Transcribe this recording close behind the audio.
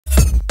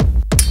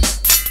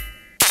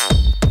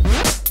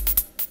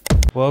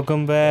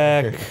Welcome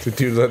back. To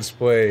do Let's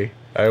Play.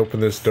 I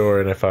opened this door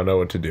and I found out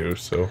what to do,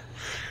 so...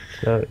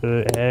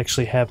 It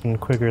actually happened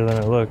quicker than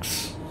it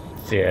looks.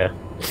 Yeah.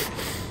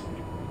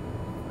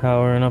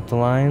 Powering up the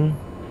line.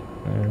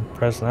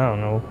 Pressing, I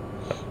don't know.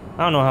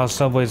 I don't know how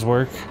subways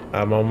work.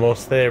 I'm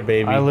almost there,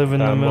 baby. I live in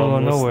the middle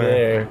of nowhere.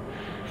 There.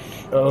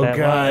 Oh, that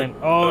God. Line,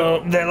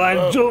 oh, that line.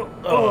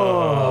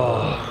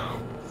 Oh.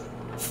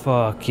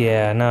 Fuck,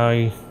 yeah. Now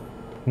you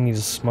need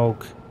to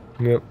smoke.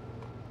 Yep.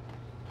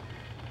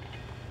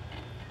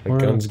 My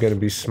gun's gonna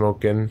be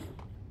smoking.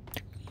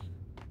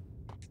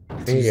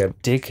 These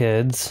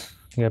dickheads.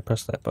 You gotta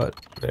press that button.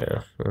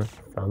 Yeah, I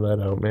found that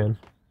out, man.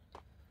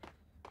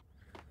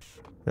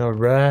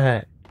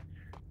 Alright. I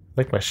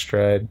like my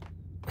stride.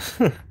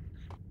 I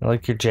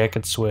like your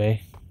jacket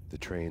sway. The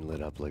train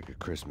lit up like a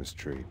Christmas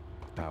tree.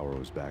 Power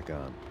was back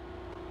on.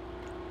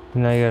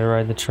 Now you gotta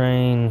ride the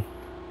train.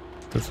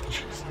 That's what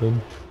she said.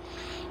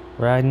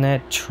 Riding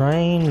that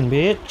train,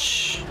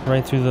 bitch.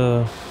 Right through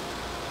the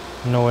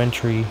no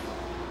entry.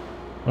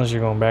 Unless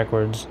you're going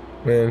backwards.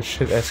 Man,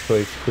 shit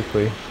escalates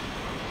quickly.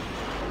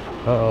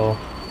 Uh-oh.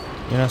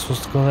 You're not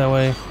supposed to go that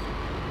way.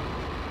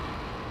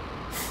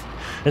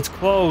 It's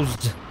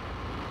closed.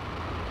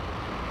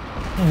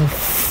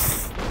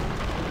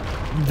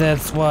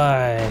 That's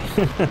why.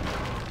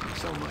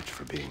 So much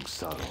for being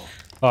subtle.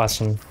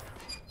 Awesome.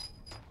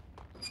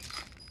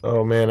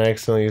 Oh man, I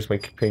accidentally used my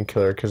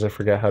painkiller because I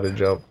forgot how to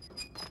jump.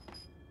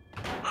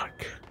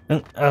 Fuck.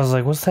 And I was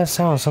like, what's that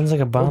sound? It sounds like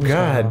a bomb. Oh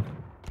god.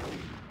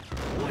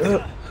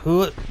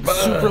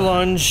 Super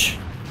lunge.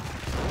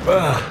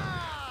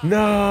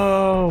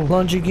 No!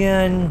 Lunge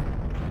again.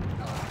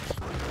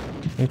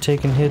 You're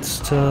taking hits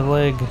to the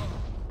leg.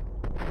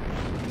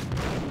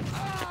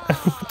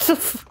 What the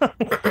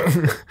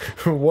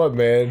fuck? What,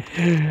 man?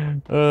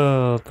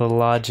 Oh, the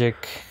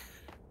logic.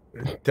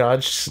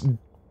 Dodge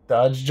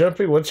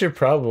jumping? What's your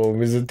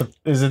problem? Is it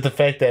the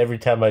fact that every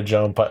time I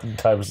jump,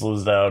 time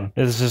slows down?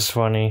 It's just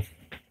funny.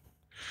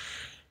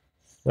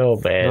 Oh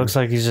man. It looks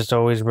like he's just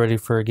always ready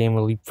for a game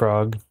of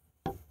leapfrog.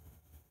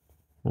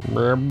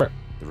 The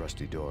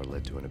rusty door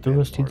led to an abandoned The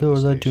rusty door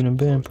led to an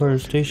abandoned part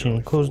of the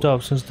station, closed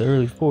off since the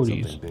early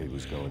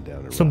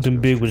 40s. Something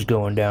big was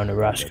going down to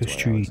Roscoe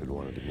Street.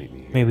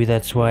 Maybe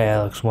that's why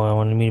Alex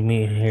wanted me to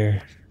meet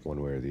here. One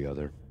way or the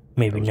other.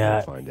 Maybe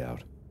not. Find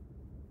out.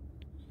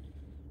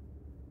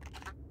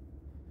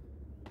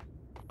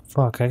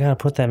 Fuck, I gotta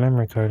put that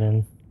memory card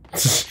in.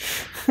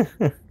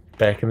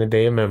 Back in the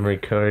day of memory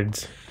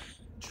cards.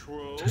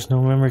 There's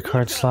no memory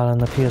card slot on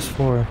the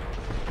PS4.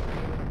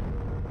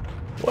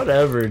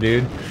 Whatever,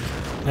 dude.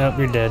 Nope,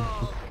 you're dead.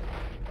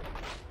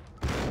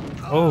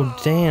 Oh,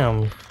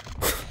 damn.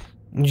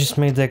 You just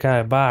made that guy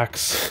a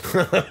box.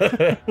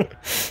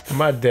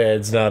 My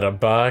dad's not a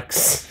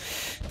box.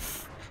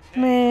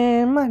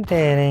 Man, my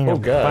dad ain't Oh, a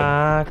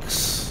God.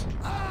 box.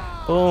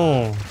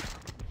 Boom.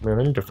 Man,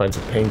 I need to find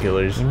some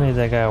painkillers. You made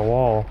that guy a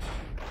wall.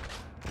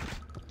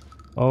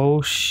 Oh,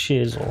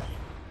 shizzle.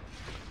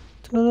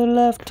 To the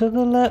left, to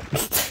the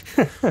left.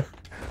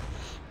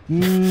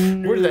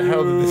 Where the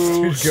hell did this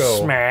dude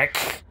go?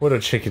 Smack. What a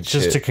chicken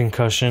shit. Just a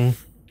concussion.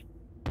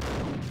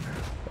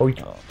 Oh,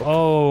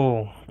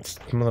 This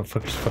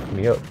motherfucker's fucking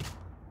me up.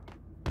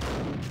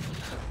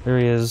 There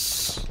he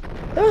is.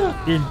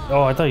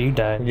 Oh, I thought you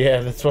died.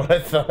 Yeah, that's what I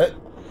thought.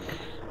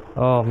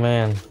 Oh,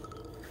 man.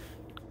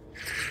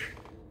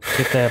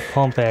 Get that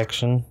pump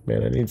action.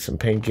 Man, I need some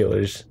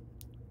painkillers.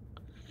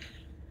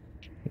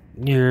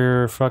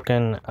 You're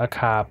fucking a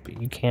cop.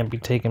 You can't be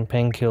taking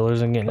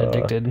painkillers and getting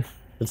addicted.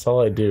 That's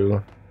all I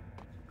do.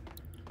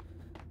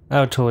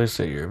 I would totally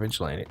say you're a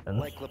vigilante then.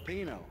 Like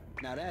Lapino.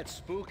 Now that's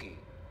spooky.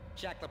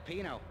 Jack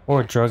Lapino.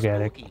 Or a drug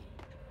addict. Spooky.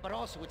 But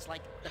also it's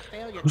like the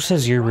failure. Who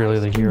says you're really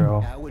the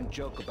hero? I wouldn't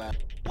joke about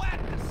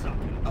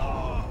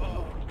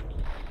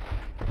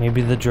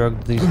Maybe the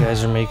drug these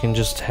guys are making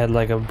just had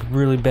like a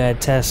really bad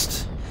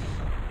test.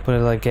 But it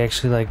like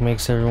actually like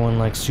makes everyone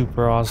like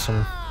super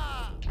awesome.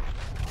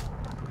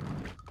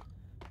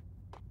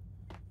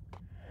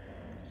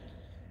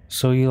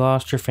 So you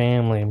lost your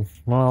family.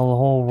 Well, the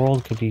whole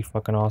world could be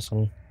fucking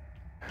awesome.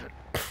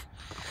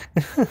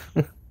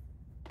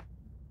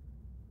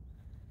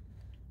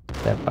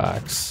 That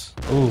box.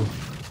 Ooh.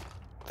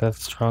 That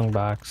strong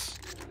box.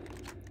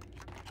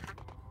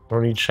 I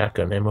don't need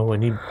shotgun ammo, I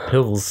need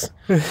pills.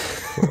 I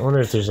wonder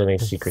if there's any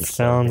secrets.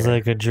 Sounds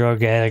like a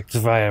drug addict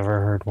if I ever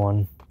heard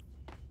one.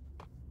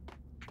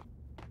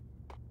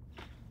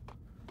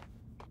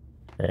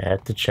 I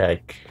had to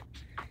check.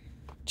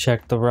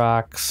 Check the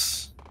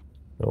rocks.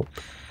 Nope.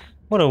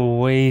 What a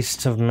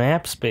waste of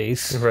map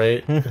space.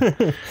 Right?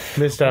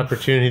 Missed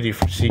opportunity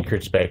for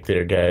secrets back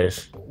there,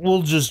 guys.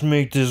 We'll just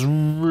make this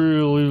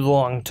really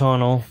long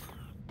tunnel.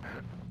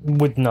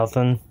 With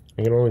nothing.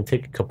 I can only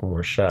take a couple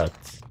more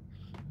shots.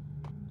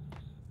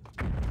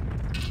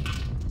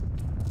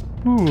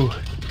 Ooh.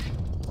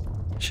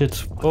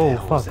 Shit's... Oh,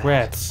 fuck.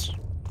 Rats.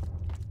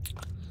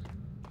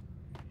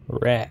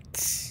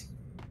 Rats.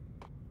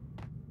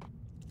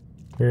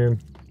 Man.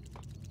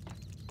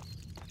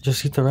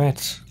 Just eat the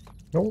rats.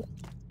 No.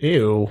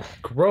 Ew,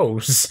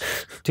 gross.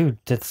 Dude,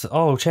 that's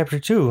chapter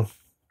 2.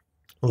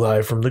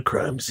 Live from the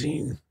crime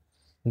scene.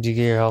 Did you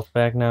get your health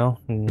back now?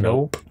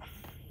 Nope.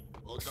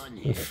 All done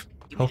yet? Give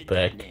me Health the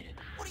back. detonator.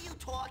 What are you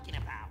talking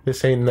about?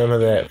 This ain't none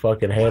of that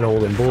fucking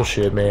hand-holding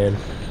bullshit, man.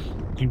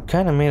 You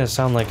kind of made it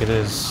sound like it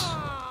is.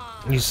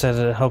 You said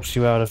it helps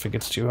you out if it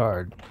gets too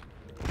hard.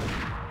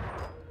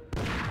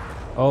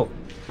 Oh,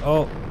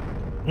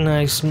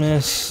 nice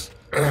miss.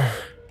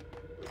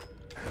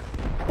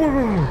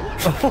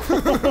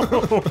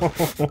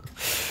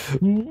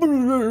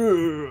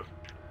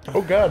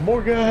 Oh god,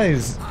 more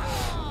guys!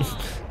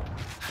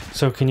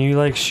 So can you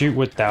like shoot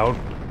without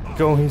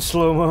going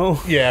slow-mo?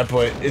 Yeah,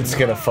 but it's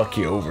gonna fuck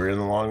you over in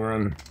the long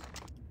run.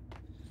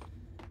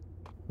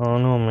 Oh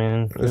no,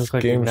 man. It This looks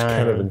like you're game's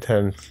kind of dying.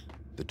 intense.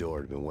 The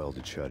door had been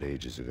welded shut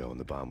ages ago and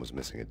the bomb was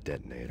missing a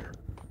detonator.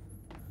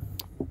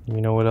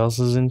 You know what else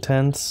is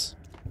intense?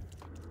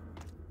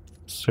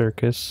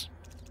 Circus.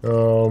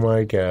 Oh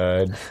my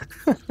god.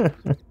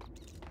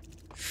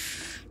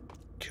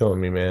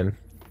 Killing me, man.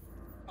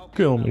 Okay,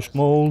 Kill me, fellas.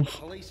 Smalls.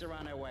 Police are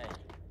on their way.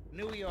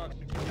 New York.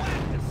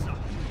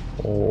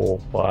 Oh,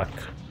 fuck.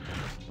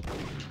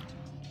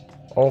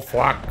 Oh,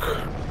 fuck.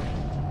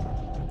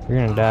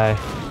 You're gonna die.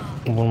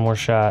 One more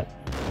shot.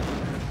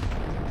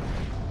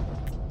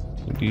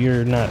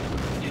 You're not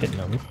hitting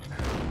him.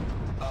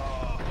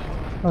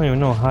 I don't even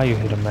know how you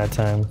hit him that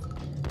time.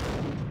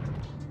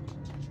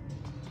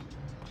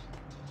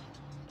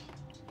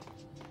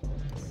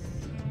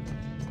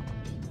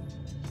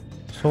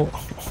 So,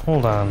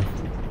 hold on.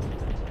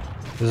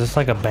 Is this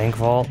like a bank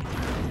vault?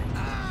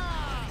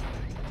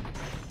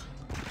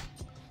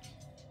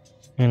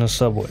 In a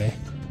subway.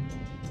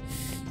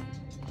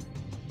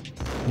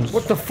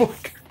 What the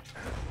fuck?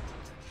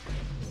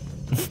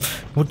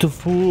 What the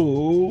fuck?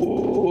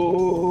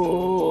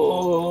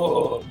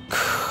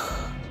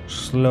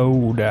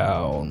 Slow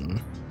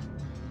down.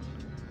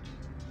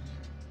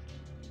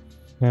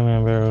 Yeah,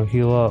 man, better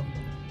heal up.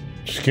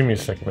 Just give me a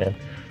second, man.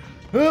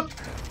 Hup.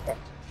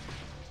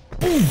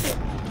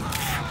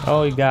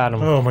 Oh, you got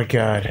him. Oh my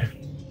god.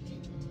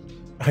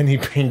 I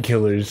need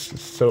painkillers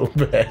so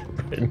bad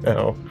right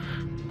now.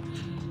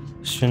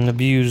 Shouldn't have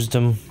abused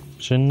him.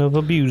 Shouldn't have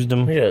abused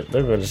him. Yeah,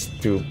 they're gonna just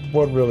do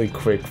one really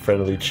quick,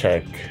 friendly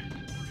check.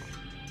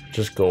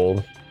 Just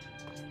gold.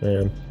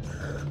 Man.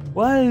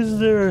 Why is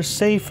there a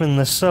safe in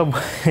the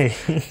subway?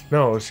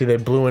 No, see, they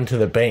blew into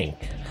the bank.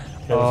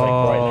 It was like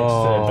right next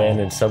to the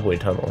abandoned subway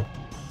tunnel.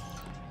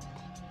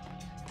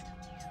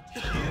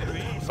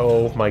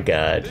 Oh my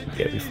god.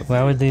 Get me from-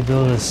 Why would they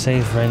build a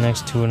safe right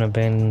next to an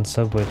abandoned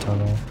subway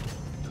tunnel?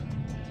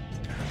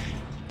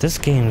 This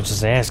game is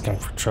just asking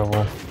for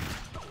trouble.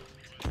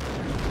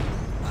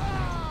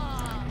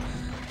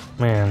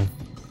 Man,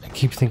 I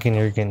keep thinking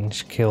you're getting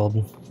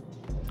killed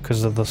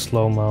because of the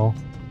slow-mo.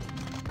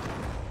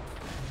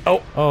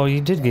 Oh,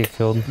 you did get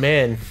killed.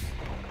 Man,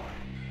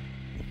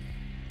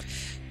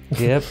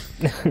 Yep.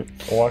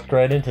 walked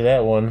right into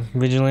that one.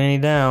 Vigilante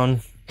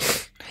down.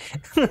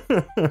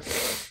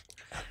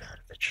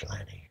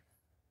 Vigilante.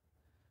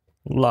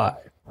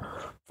 Live.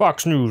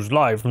 Fox News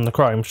live from the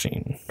crime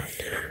scene.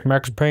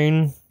 Max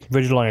Payne,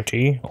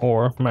 Vigilante,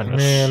 or Menace.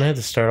 Man, I had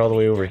to start all the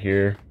way over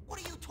here. What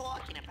are you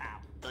talking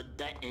about? The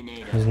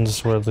detonator. Isn't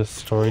this where the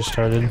story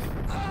started?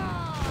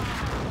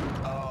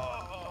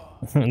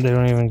 They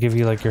don't even give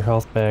you like your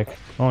health back.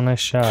 Oh, nice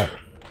shot.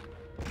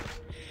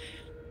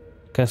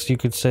 Guess you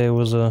could say it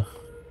was a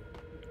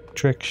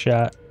trick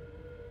shot.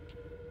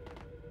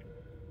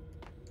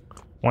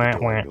 Wah,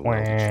 wah, wah.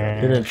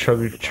 Didn't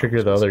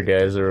trigger the other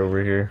guys that are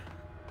over here.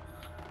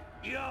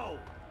 Yo!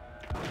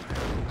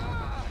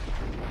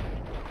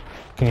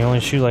 Can you only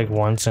shoot like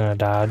once in a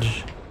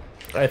dodge?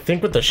 I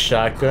think with the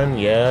shotgun,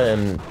 yeah,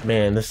 and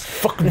man, this is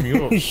fucking me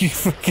up. You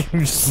fucking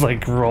just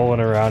like rolling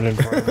around in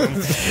front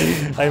of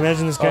him. I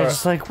imagine this guy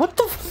just like, what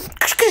the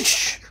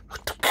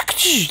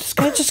this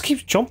guy just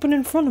keeps jumping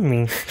in front of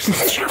me.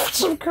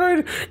 Some kind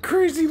of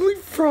crazy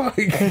leapfrog.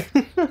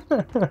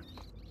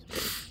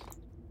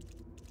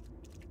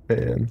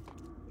 Man.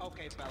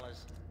 Okay,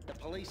 fellas. The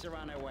police are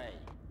on their way.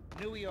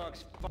 New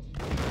York's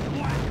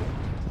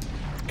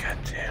God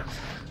damn.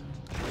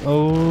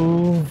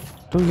 Oh,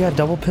 do we got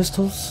double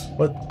pistols?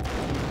 What?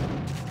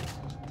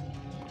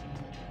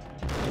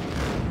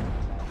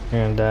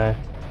 You're gonna die.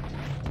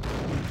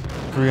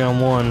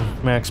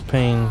 3-on-1, Max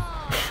Payne.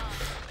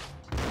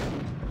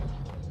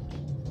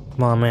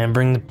 Come on, man,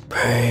 bring the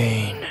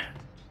pain.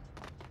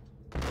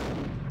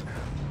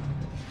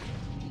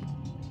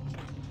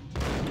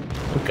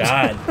 Oh,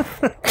 God.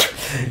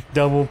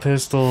 Double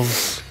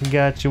pistols.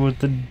 Got you with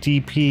the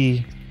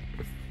DP.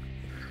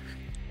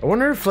 I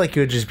wonder if like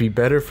it would just be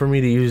better for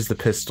me to use the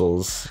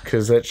pistols,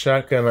 because that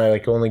shotgun I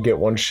like only get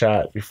one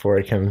shot before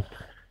I can.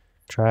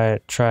 Try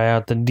it. Try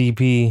out the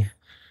DP.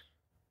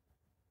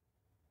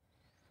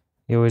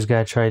 You always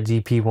gotta try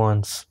DP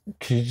once.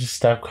 Can you just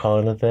stop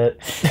calling it that?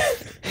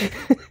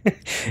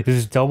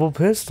 It's double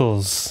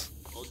pistols.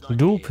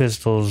 Dual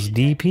pistols.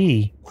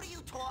 DP. What are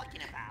you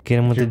talking about? Get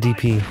him with the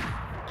DP.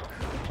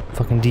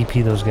 Fucking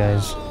DP those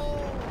guys.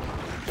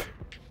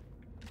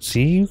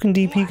 See, you can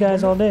DP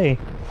guys all day.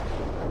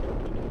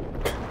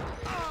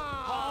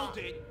 Hold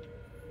it.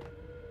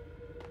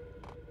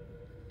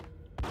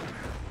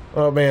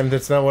 Oh man,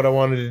 that's not what I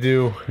wanted to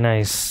do.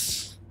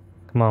 Nice.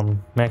 Come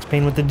on, Max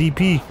Payne with the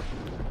DP.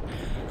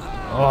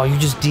 Oh, you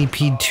just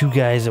DP'd 2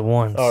 guys at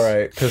once.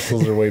 Alright,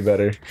 pistols are way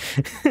better.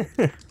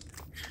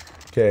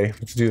 Okay,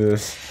 let's do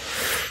this.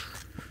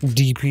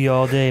 DP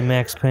all day,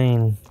 Max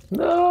Payne.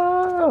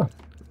 No!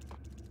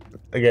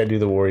 I gotta do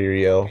the warrior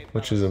yell,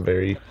 which isn't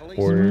very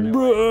warrior.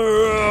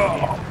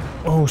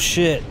 Oh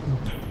shit.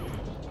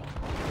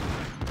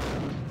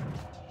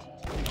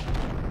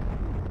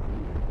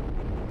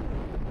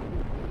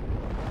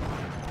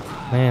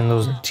 Man,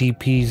 those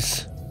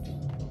DPs.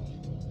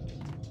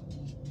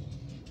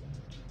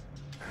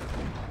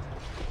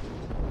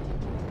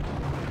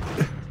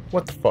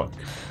 What the fuck?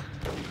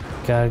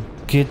 Gotta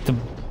get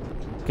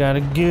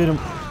him.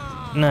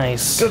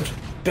 Nice.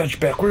 Dutch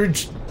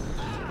backwards.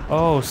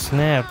 Oh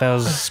snap, that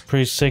was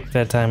pretty sick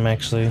that time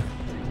actually.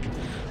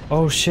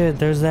 Oh shit,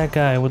 there's that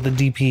guy with the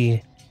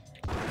DP.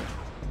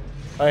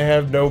 I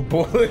have no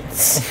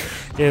bullets.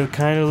 It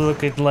kind of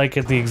looked like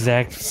at the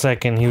exact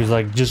second he was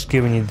like just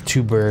giving you the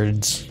 2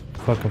 birds.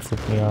 Fucking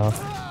flipped me off.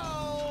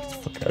 Get the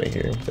fuck out of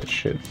here with that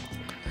shit.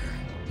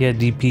 He had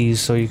DPs,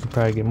 so you could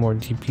probably get more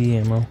DP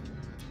ammo.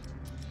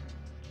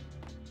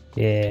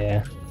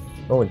 Yeah.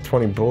 Only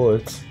 20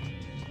 bullets.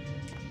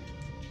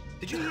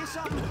 Did you hear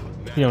something?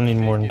 You don't need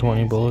more than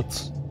 20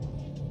 bullets.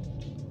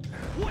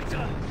 What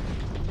the?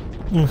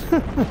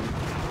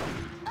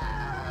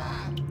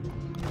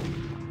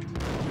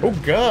 Oh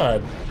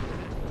god.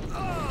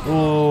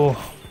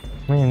 Oh,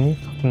 man, you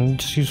can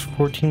just use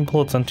 14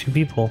 bullets on 2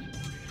 people.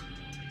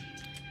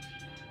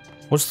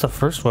 What's the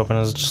first weapon?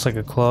 Is it just like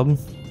a club?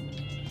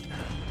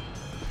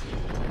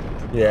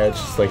 Yeah, it's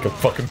just like a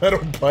fucking metal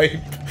pipe.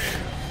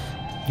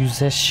 Use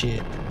that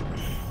shit.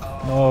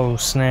 Oh,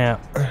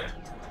 snap.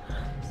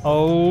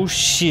 Oh,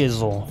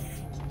 shizzle.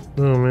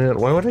 Oh man,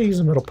 why would I use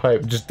a metal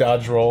pipe? Just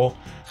dodge roll.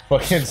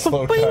 Fucking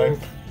slow time.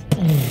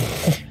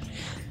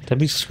 That'd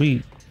be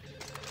sweet.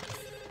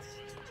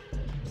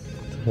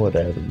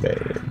 Whatever,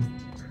 man.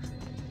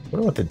 I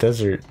wonder what the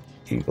desert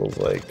eagle's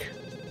like.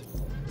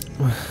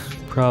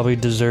 Probably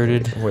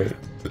deserted. Wait.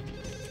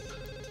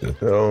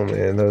 Oh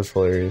man, that was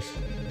hilarious.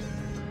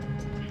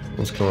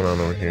 What's going on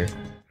over here?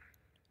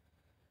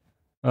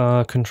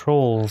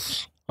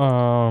 Controls. We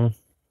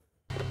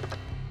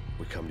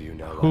come to you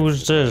now.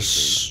 Who's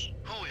this?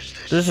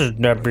 This is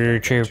Deputy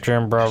Chief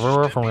Jim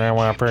Bravo from the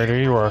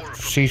NYPD. You are to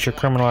cease your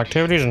criminal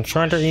activities and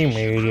surrender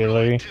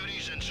immediately.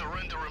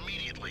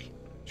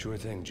 Sure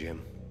thing,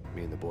 Jim.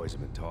 Me and the boys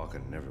have been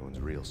talking, and everyone's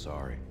real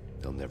sorry.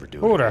 They'll never do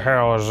it. Who the again.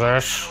 hell is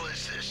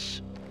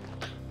this?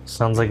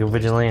 Sounds like a The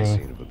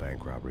vigilante. scene of a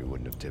bank robbery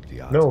wouldn't have tipped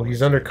the odds. No,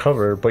 he's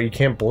undercover, but you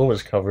can't blow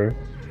his cover.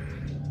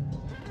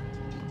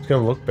 It's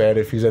gonna look bad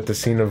if he's at the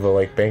scene of a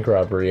like bank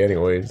robbery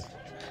anyways.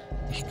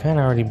 He kind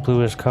of already blew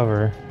his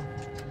cover.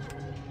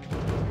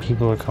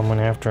 People are coming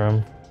after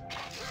him.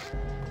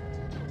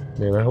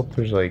 Man, I hope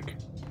there's like...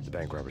 The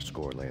bank robber's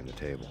score lay on the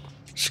table.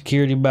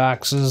 Security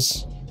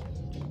boxes.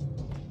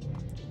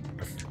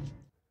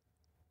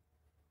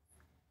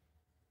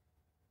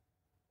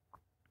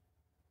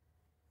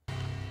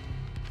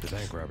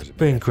 The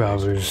Bank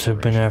robbers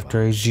have been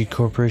after AZ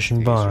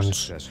Corporation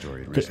bonds.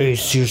 The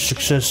AZ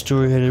success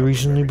story had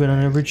recently been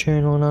on every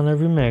channel and on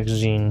every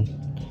magazine.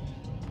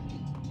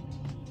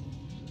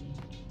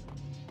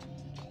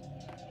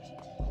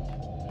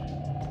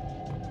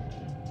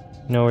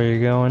 Know where you're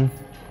going?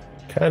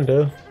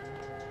 Kinda.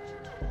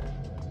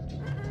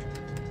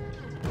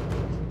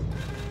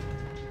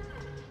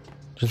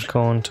 Just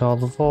going to all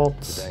the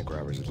vaults.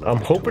 I'm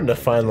hoping to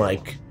find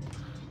like...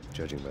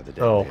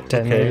 Oh, okay.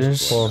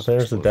 Detonators. Well,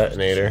 there's the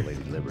detonator.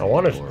 I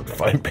want to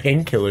find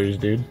painkillers,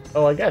 dude.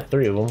 Oh, I got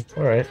 3 of them.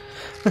 Alright.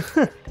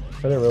 I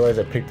didn't realize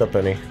I picked up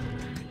any.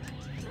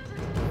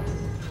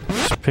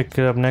 Just pick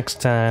it up next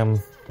time.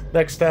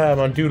 Next time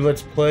on Dude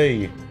Let's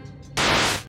Play.